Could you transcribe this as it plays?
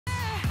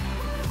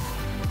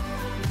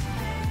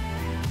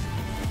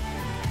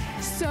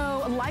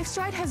So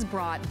LifeStride has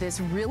brought this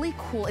really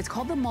cool, it's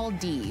called the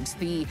Maldives,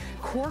 the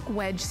Cork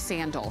Wedge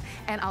Sandal.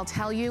 And I'll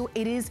tell you,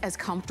 it is as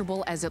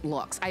comfortable as it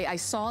looks. I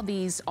saw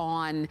these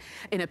in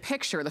a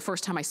picture the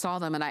first time I saw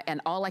them,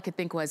 and all I could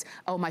think was,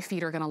 oh, my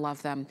feet are gonna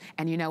love them.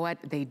 And you know what?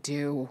 They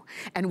do.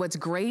 And what's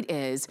great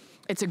is,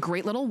 it's a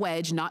great little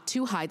wedge, not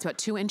too high, it's about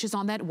 2 inches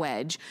on that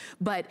wedge,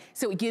 but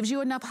so it gives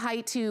you enough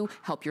height to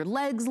help your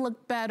legs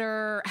look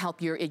better,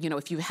 help your, you know,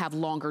 if you have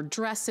longer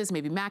dresses,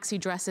 maybe maxi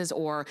dresses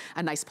or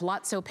a nice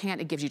palazzo pant,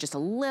 it gives you just a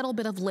little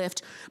bit of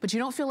lift, but you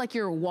don't feel like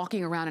you're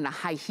walking around in a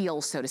high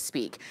heel, so to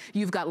speak.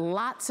 You've got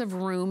lots of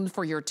room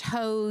for your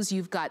toes.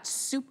 You've got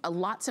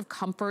lots of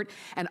comfort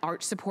and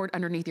arch support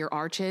underneath your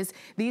arches.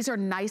 These are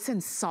nice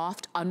and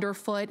soft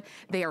underfoot.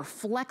 They are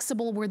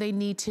flexible where they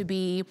need to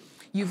be.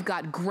 You've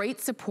got great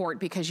support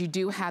because you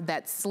do have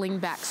that sling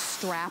back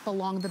strap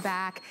along the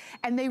back,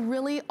 and they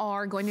really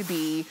are going to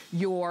be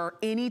your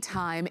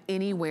anytime,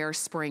 anywhere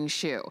spring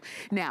shoe.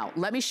 Now,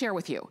 let me share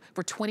with you,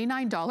 for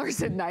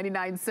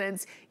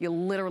 $29.99, you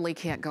literally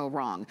can't go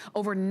wrong.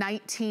 Over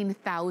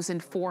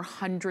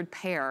 19,400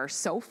 pairs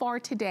so far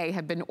today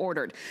have been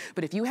ordered.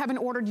 But if you haven't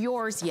ordered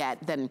yours yet,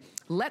 then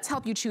let's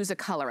help you choose a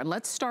color. And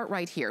let's start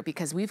right here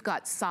because we've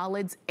got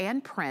solids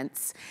and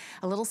prints,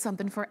 a little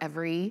something for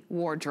every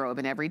wardrobe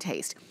and every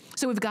taste.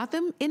 So we've got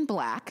them in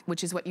black,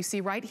 which is what you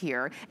see right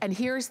here. And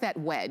here's that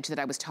wedge that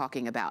I was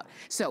talking about.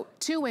 So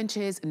 2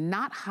 inches,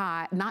 not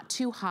high, not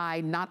too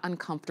high, not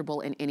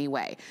uncomfortable in any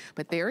way.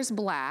 But there's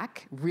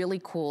black, really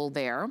cool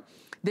there.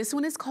 This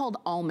one is called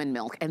almond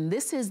milk, and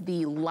this is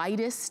the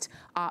lightest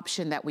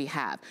option that we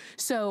have.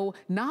 So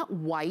not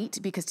white,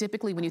 because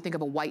typically when you think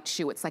of a white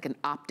shoe, it's like an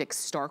optic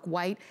stark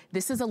white.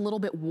 This is a little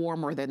bit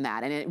warmer than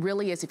that, and it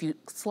really is, if you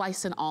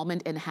slice an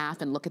almond in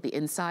half and look at the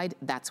inside,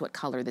 that's what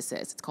color this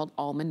is. It's called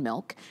almond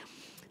milk.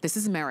 This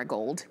is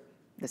marigold.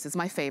 This is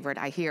my favorite.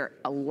 I hear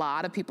a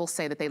lot of people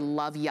say that they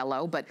love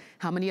yellow, but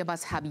how many of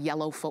us have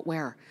yellow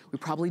footwear? We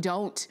probably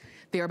don't.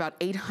 There are about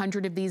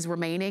 800 of these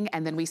remaining,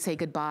 and then we say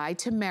goodbye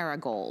to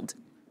marigold.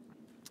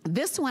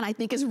 This one I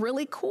think is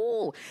really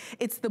cool.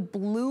 It's the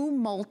blue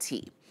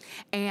multi.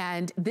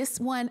 And this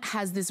one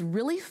has this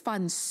really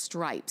fun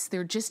stripes.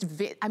 They're just,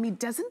 I mean,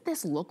 doesn't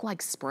this look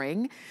like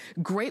spring?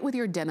 Great with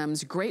your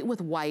denims, great with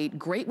white,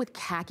 great with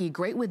khaki,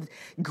 great with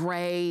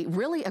gray,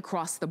 really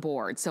across the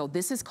board. So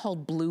this is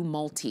called blue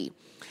multi.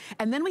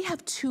 And then we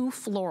have 2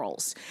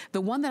 florals.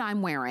 The one that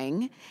I'm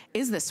wearing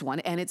is this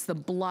one, and it's the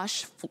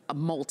blush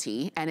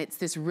multi, and it's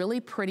this really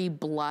pretty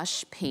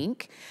blush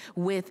pink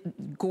with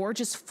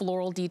gorgeous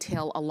floral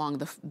detail along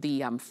the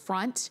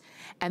front,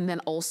 and then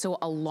also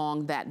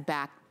along that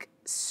back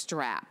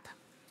strap.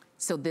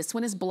 So this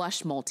one is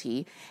blush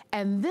multi,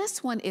 and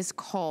this one is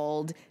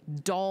called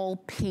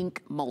dull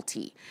pink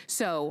multi.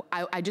 So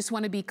I just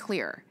want to be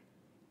clear.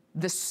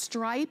 The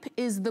stripe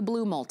is the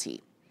blue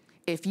multi.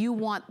 If you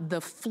want the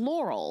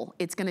floral,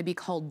 it's gonna be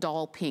called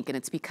dull pink, and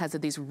it's because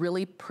of these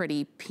really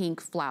pretty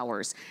pink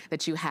flowers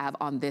that you have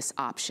on this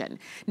option.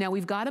 Now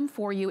we've got them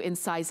for you in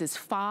sizes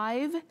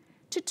 5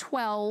 to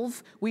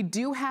 12. We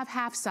do have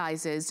half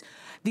sizes.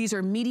 These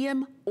are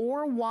medium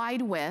or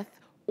wide width.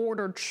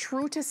 Order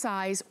true to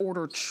size,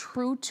 order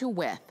true to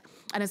width.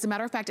 And as a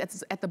matter of fact,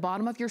 at the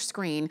bottom of your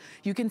screen,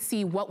 you can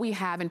see what we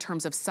have in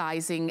terms of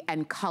sizing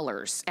and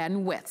colors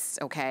and widths,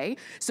 okay?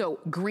 So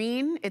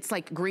green, it's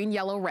like green,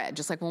 yellow, red,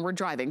 just like when we're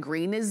driving.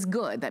 Green is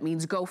good, that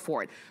means go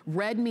for it.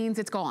 Red means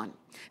it's gone.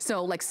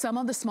 So like some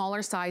of the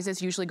smaller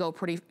sizes usually go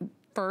pretty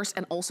first,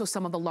 and also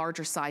some of the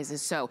larger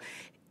sizes. So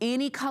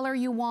any color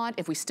you want,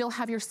 if we still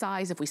have your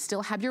size, if we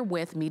still have your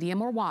width,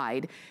 medium or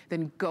wide,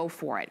 then go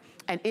for it.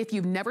 And if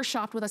you've never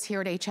shopped with us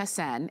here at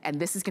HSN, and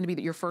this is gonna be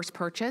your first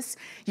purchase,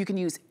 you can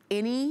use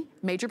any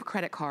major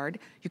credit card.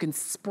 You can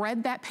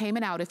spread that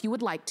payment out if you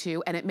would like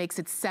to, and it makes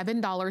it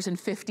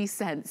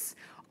 $7.50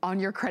 on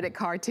your credit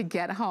card to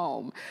get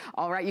home.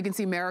 All right, you can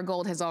see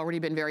marigold has already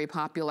been very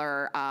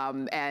popular,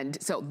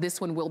 and so this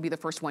one will be the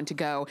first one to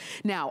go.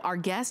 Now, our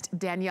guest,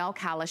 Danielle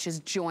Kalish, is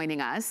joining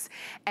us.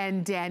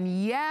 And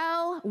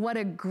Danielle, what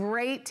a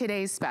great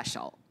today's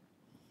special.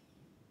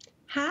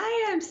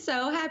 Hi, I'm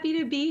so happy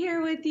to be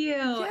here with you.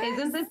 Yes.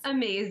 Isn't this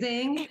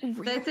amazing?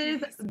 Really this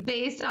is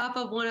based off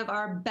of one of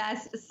our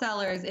best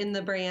sellers in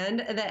the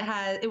brand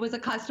that it was a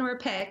customer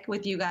pick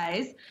with you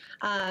guys.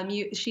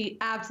 She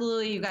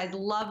absolutely, you guys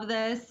love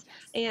this.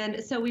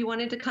 And so we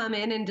wanted to come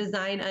in and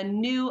design a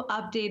new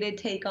updated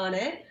take on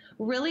it.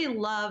 Really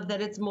love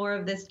that it's more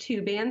of this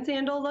 2-band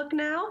sandal look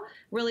now.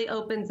 Really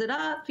opens it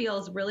up,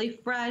 feels really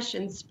fresh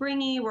and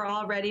springy. We're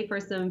all ready for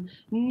some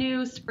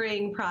new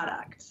spring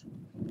products.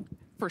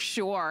 For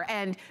sure.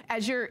 And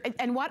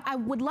what I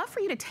would love for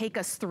you to take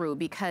us through,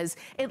 because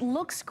it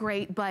looks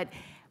great, but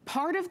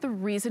part of the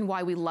reason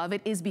why we love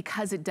it is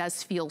because it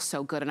does feel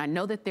so good. And I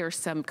know that there's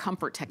some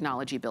comfort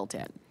technology built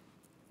in.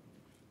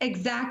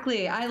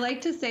 Exactly. I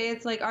like to say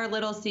it's like our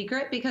little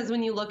secret, because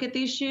when you look at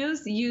these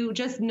shoes, you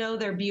just know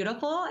they're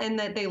beautiful and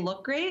that they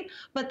look great.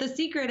 But the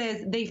secret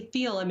is they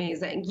feel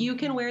amazing. You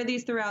can wear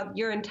these throughout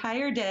your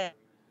entire day.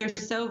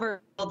 they're so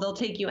versatile, they'll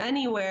take you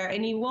anywhere,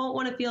 and you won't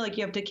want to feel like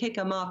you have to kick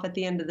them off at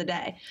the end of the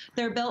day.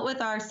 They're built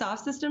with our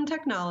soft system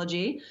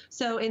technology.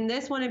 So in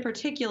this one in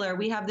particular,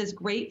 we have this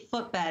great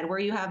footbed where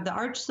you have the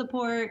arch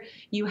support,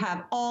 you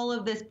have all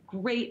of this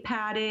great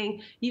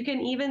padding. You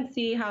can even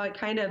see how it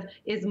kind of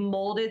is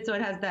molded, so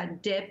it has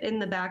that dip in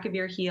the back of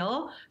your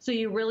heel. So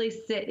you really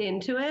sit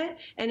into it,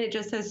 and it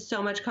just has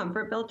so much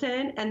comfort built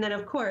in. And then,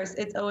 of course,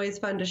 it's always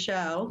fun to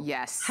show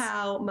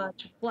how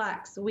much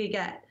flex we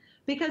get,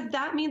 because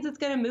that means it's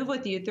going to move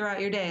with you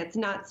throughout your day. It's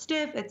not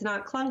stiff, it's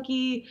not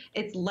clunky,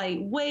 it's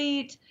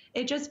lightweight.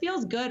 It just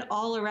feels good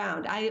all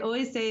around. I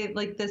always say,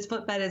 like, this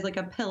footbed is like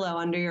a pillow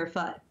under your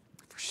foot.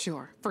 For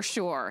sure, for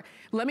sure.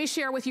 Let me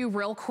share with you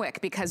real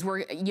quick, because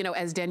we're, you know,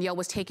 as Danielle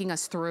was taking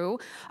us through,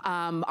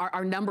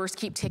 our numbers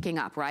keep ticking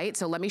up, right?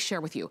 So let me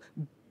share with you.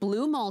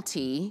 Blue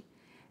multi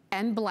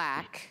and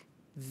black,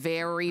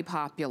 very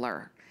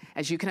popular,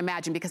 as you can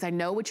imagine, because I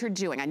know what you're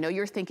doing. I know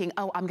you're thinking,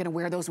 oh, I'm gonna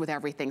wear those with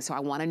everything, so I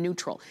want a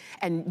neutral.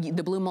 And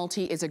the blue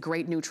multi is a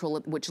great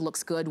neutral, which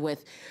looks good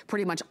with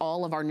pretty much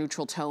all of our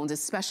neutral tones,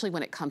 especially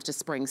when it comes to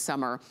spring,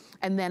 summer.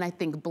 And then I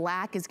think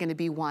black is gonna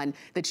be one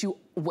that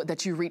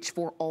you reach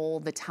for all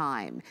the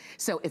time.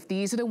 So if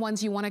these are the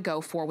ones you wanna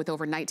go for, with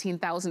over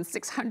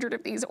 19,600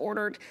 of these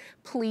ordered,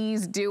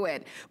 please do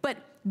it. But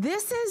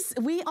this is,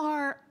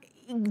 we're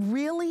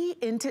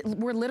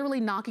literally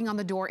knocking on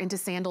the door into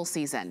sandal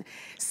season.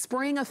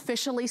 Spring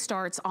officially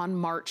starts on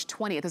March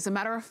 20th. As a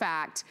matter of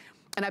fact,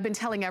 and I've been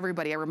telling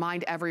everybody, I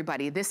remind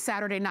everybody, this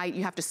Saturday night,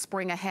 you have to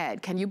spring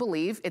ahead. Can you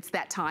believe it's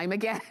that time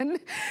again?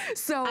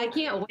 So I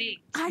can't wait.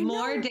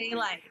 More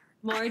daylight.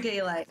 More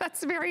daylight.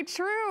 That's very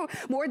true.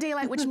 More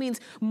daylight, which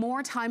means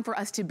more time for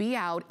us to be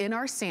out in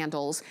our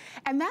sandals.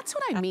 And that's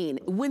what I mean.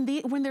 When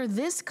they're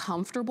this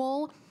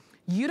comfortable,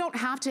 you don't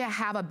have to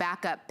have a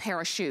backup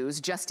pair of shoes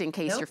just in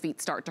case your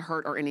feet start to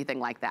hurt or anything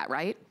like that,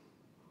 right?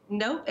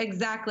 Nope,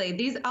 exactly.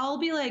 These, I'll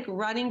be like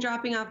running,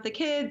 dropping off the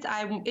kids.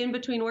 I'm in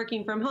between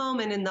working from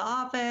home and in the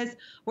office,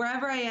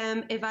 wherever I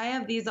am. If I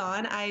have these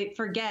on, I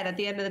forget at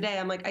the end of the day,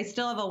 I'm like, I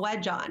still have a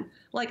wedge on.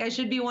 Like, I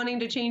should be wanting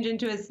to change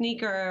into a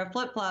sneaker or a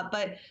flip flop,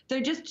 but they're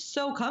just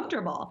so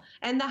comfortable.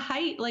 And the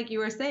height, like you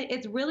were saying,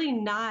 it's really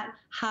not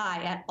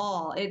high at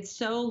all. It's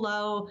so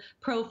low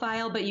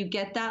profile, but you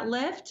get that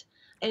lift.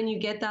 And you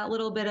get that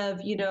little bit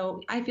of, you know,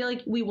 I feel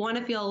like we want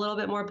to feel a little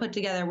bit more put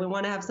together. We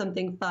want to have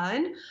something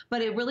fun,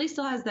 but it really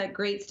still has that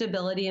great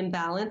stability and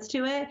balance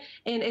to it.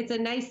 And it's a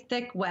nice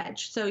thick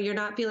wedge. So you're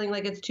not feeling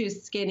like it's too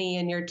skinny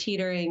and you're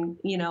teetering,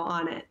 you know,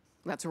 on it.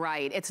 That's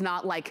right. It's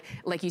not like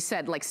you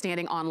said, like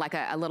standing on like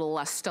a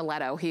little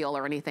stiletto heel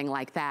or anything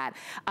like that.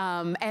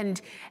 And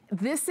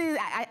this is,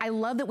 I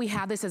love that we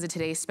have this as a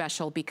today's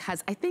special,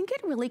 because I think it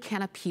really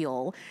can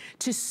appeal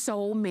to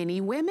so many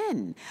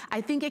women.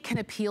 I think it can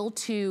appeal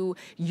to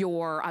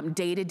your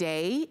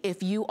day-to-day,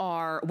 if you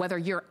are, whether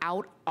you're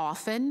out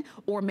often,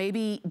 or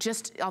maybe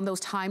just on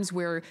those times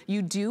where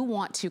you do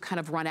want to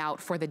kind of run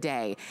out for the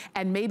day,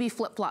 and maybe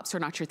flip-flops are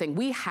not your thing.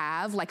 We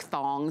have like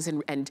thongs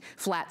and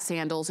flat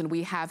sandals, and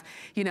we have,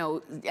 you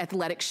know,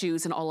 athletic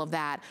shoes and all of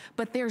that,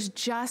 but there's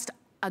just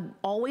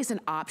always an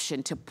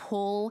option to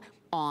pull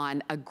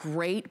on a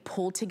great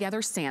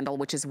pull-together sandal,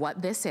 which is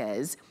what this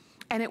is.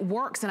 And it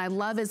works, and I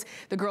love, as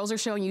the girls are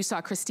showing, you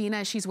saw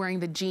Christina, she's wearing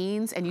the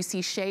jeans, and you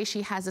see Shay,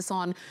 she has this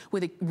on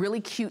with a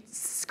really cute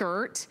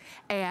skirt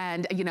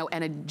and, you know,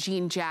 and a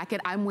jean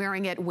jacket. I'm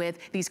wearing it with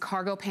these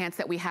cargo pants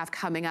that we have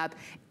coming up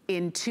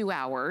in 2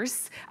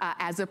 hours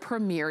as a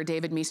premiere.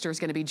 David Meester is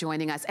going to be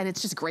joining us, and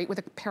it's just great with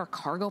a pair of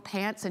cargo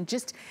pants and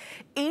just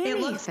anything.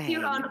 It looks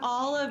cute on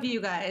all of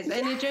you guys,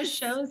 and it just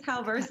shows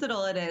how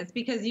versatile it is,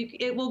 because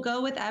it will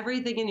go with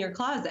everything in your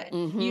closet.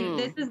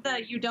 This is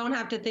you don't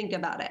have to think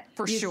about it.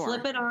 For sure. You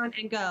slip it on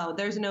and go.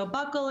 There's no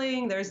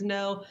buckling. There's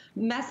no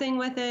messing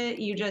with it.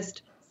 You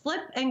just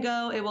slip and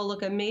go. It will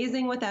look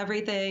amazing with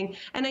everything.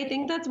 And I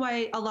think that's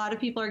why a lot of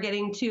people are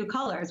getting two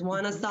colors,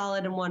 one a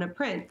solid and one a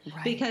print,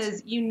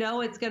 because you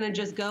know it's going to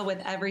just go with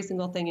every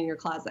single thing in your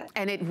closet.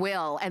 And it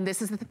will. And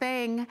this is the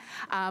thing.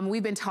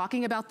 We've been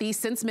talking about these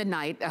since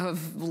midnight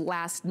of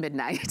last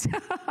midnight.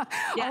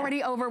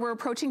 Already over, we're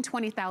approaching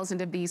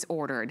 20,000 of these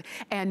ordered.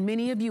 And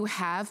many of you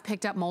have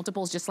picked up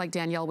multiples, just like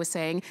Danielle was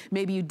saying.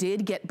 Maybe you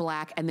did get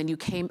black and then you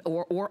came,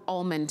 or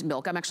almond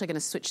milk. I'm actually going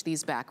to switch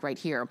these back right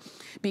here,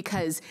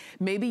 because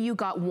maybe you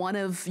got one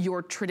of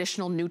your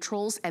traditional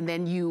neutrals and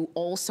then you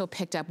also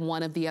picked up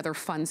one of the other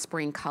fun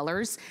spring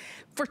colors.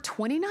 For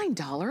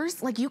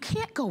 $29, like, you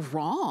can't go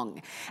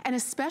wrong. And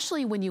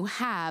especially when you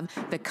have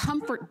the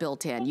comfort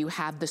built in, you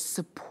have the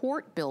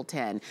support built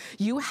in,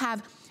 you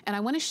have, and I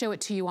want to show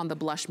it to you on the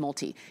blush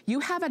multi, you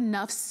have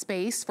enough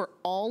space for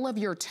all of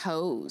your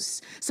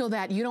toes so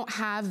that you don't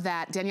have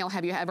that. Danielle,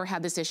 have you ever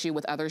had this issue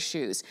with other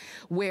shoes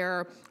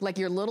where like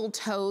your little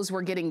toes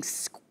were getting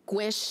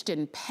squished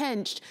and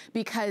pinched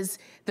because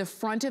the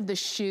front of the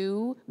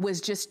shoe was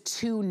just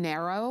too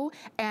narrow,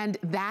 and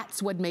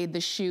that's what made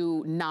the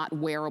shoe not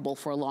wearable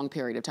for a long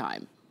period of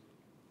time?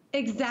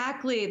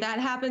 Exactly. That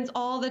happens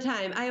all the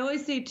time. I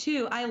always say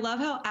too, I love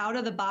how out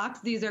of the box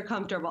these are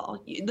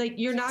comfortable. Like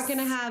you're not going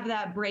to have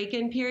that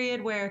break-in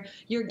period where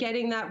you're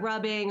getting that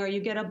rubbing or you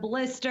get a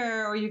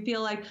blister or you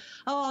feel like,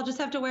 oh, I'll just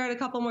have to wear it a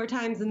couple more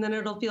times and then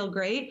it'll feel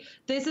great.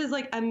 This is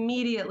like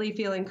immediately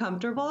feeling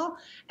comfortable.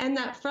 And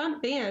that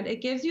front band,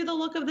 it gives you the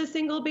look of the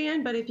single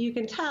band, but if you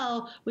can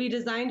tell, we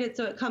designed it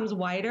so it comes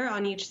wider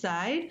on each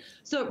side.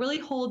 So it really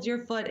holds your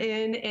foot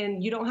in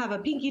and you don't have a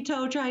pinky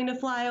toe trying to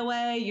fly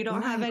away. You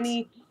don't have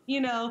any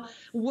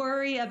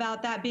worry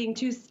about that being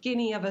too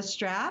skinny of a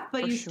strap,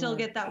 but you still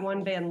get that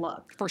one band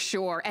look. For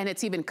sure, and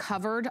it's even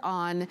covered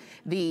on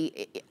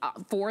the,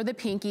 for the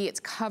pinky, it's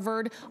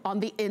covered on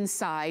the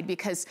inside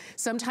because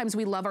sometimes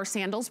we love our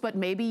sandals, but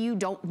maybe you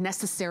don't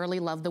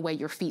necessarily love the way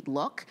your feet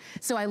look.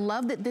 So I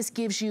love that this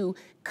gives you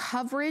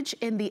coverage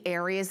in the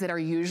areas that are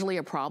usually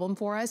a problem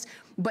for us,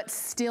 but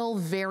still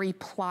very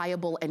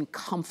pliable and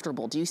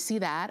comfortable. Do you see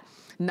that?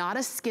 Not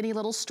a skinny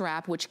little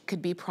strap, which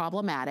could be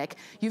problematic.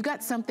 You've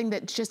got something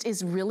that just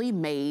is really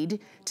made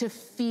to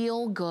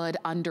feel good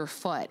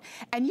underfoot.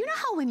 And you know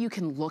how when you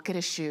can look at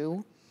a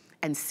shoe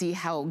and see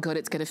how good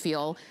it's gonna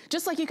feel?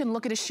 Just like you can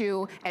look at a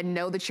shoe and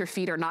know that your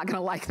feet are not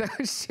gonna like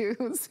those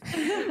shoes.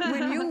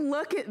 When you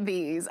look at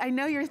these, I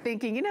know you're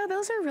thinking, you know,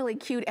 those are really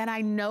cute and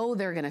I know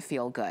they're gonna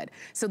feel good.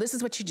 So this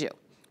is what you do.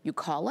 You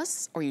call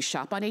us or you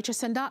shop on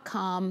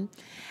hsn.com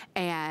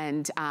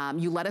and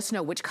you let us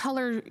know which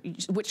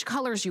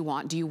colors you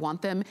want. Do you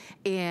want them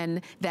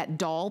in that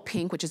doll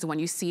pink, which is the one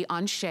you see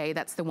on Shay,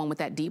 that's the one with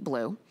that deep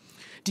blue?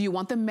 Do you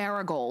want the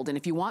marigold? And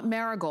if you want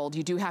marigold,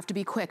 you do have to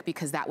be quick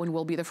because that one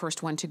will be the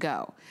first one to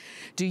go.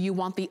 Do you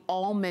want the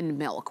almond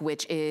milk,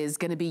 which is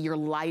gonna be your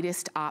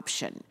lightest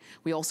option?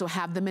 We also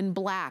have them in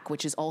black,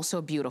 which is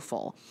also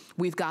beautiful.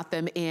 We've got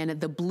them in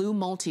the blue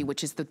multi,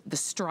 which is the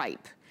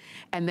stripe.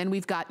 And then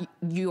we've got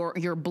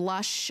your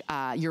blush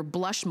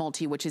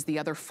multi, which is the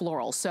other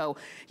floral. So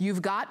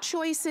you've got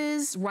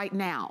choices right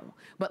now,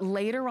 but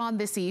later on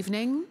this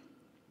evening,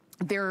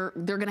 they're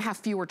gonna have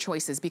fewer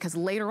choices because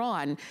later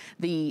on,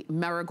 the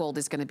marigold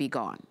is gonna be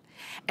gone.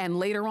 And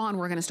later on,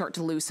 we're gonna start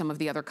to lose some of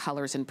the other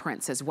colors and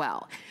prints as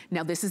well.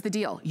 Now, this is the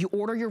deal. You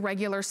order your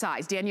regular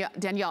size.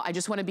 Danielle, I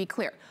just wanna be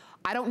clear.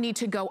 I don't need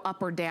to go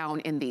up or down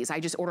in these. I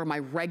just order my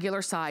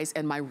regular size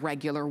and my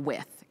regular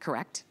width,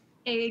 correct?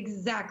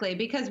 Exactly,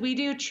 because we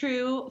do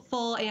true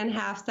full and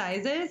half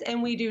sizes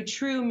and we do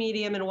true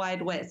medium and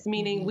wide widths,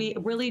 meaning we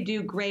really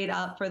do grade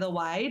up for the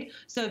wide.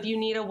 So if you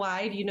need a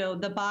wide, you know,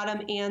 the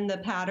bottom and the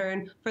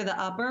pattern for the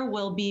upper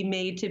will be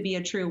made to be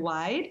a true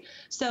wide.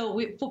 So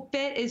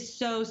fit is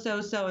so, so,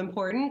 so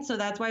important. So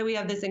that's why we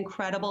have this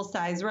incredible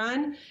size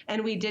run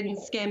and we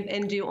didn't skimp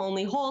and do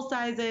only whole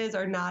sizes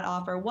or not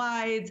offer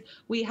wides.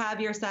 We have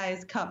your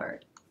size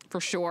covered. For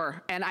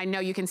sure, and I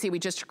know you can see we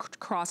just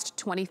crossed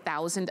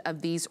 20,000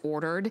 of these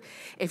ordered.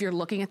 If you're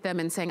looking at them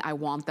and saying, I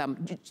want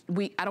them,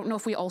 I don't know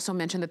if we also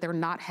mentioned that they're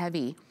not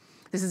heavy.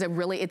 This is a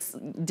really,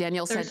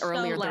 Danielle said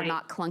earlier, they're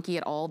not clunky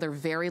at all. They're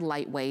very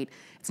lightweight.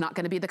 It's not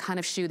gonna be the kind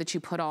of shoe that you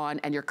put on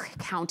and you're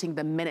counting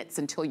the minutes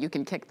until you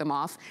can kick them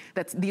off.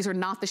 These are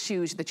not the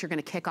shoes that you're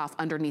gonna kick off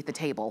underneath the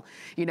table,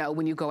 you know,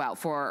 when you go out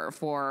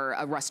for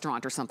a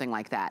restaurant or something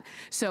like that.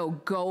 So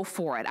go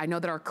for it. I know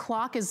that our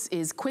clock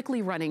is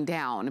quickly running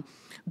down,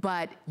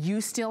 but you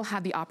still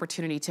have the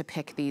opportunity to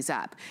pick these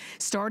up.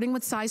 Starting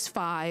with size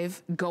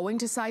 5, going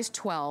to size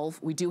 12,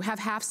 we do have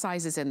half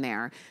sizes in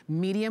there,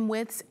 medium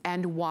widths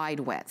and wide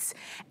widths.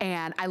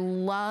 And I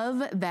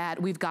love that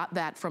we've got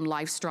that from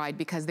LifeStride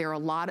because there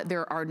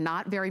are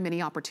not very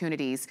many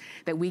opportunities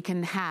that we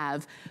can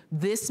have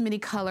this many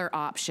color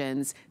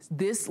options,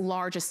 this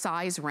large a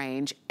size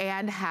range,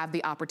 and have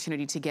the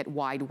opportunity to get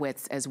wide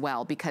widths as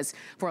well. Because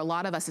for a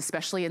lot of us,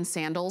 especially in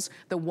sandals,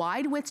 the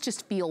wide widths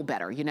just feel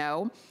better, you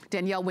know?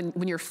 Danielle,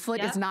 when your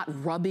foot is not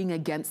rubbing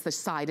against the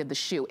side of the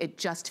shoe, it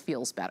just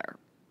feels better.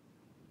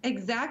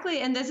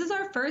 Exactly, and this is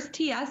our first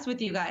TS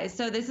with you guys.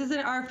 So this is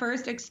our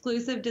first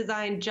exclusive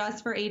design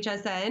just for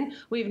HSN.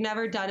 We've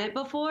never done it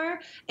before,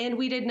 and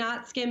we did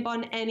not skimp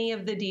on any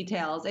of the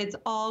details. It's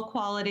all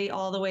quality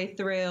all the way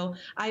through.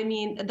 I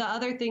mean, the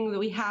other thing that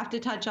we have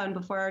to touch on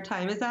before our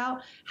time is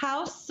out,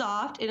 how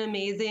soft and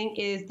amazing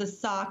is the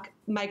sock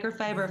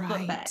microfiber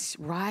footbed.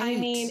 Right. I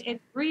mean,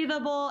 it's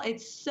breathable.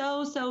 It's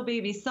so, so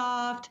baby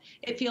soft.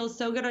 It feels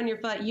so good on your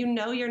foot. You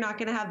know you're not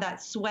going to have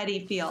that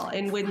sweaty feel.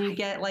 And when you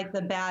get like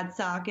the bad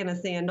sock in a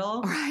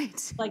sandal,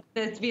 like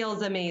this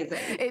feels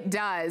amazing. It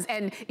does.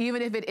 And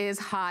even if it is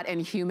hot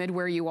and humid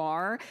where you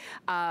are,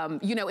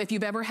 you know, if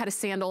you've ever had a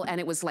sandal and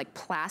it was like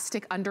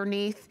plastic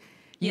underneath,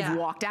 you've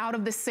walked out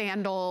of the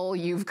sandal,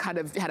 you've kind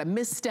of had a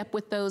misstep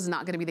with those,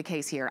 not gonna be the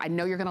case here. I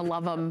know you're gonna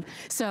love them.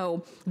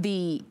 So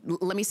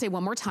let me say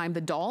one more time,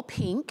 the doll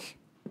pink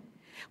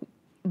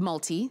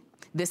multi,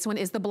 this one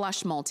is the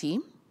blush multi.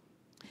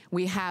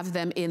 We have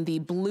them in the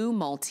blue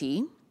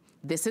multi.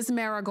 This is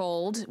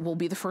marigold, will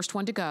be the first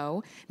one to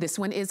go. This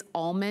one is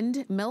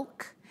almond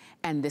milk.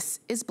 and this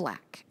is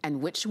black.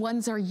 And which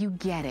ones are you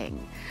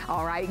getting?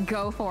 All right,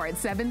 go for it.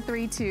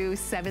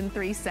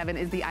 732-737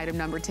 is the item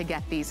number to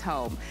get these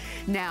home.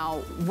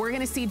 Now, we're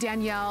gonna see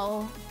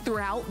Danielle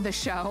throughout the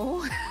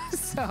show.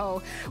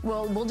 So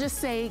we'll just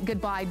say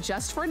goodbye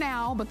just for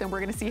now, but then we're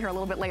gonna see her a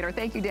little bit later.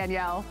 Thank you,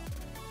 Danielle.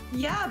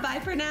 Yeah, bye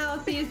for now.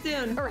 See you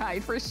soon. All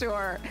right, for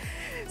sure.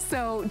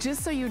 So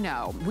just so you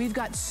know, we've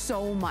got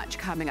so much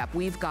coming up.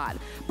 We've got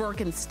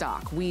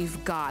Birkenstock,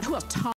 we've got, who else?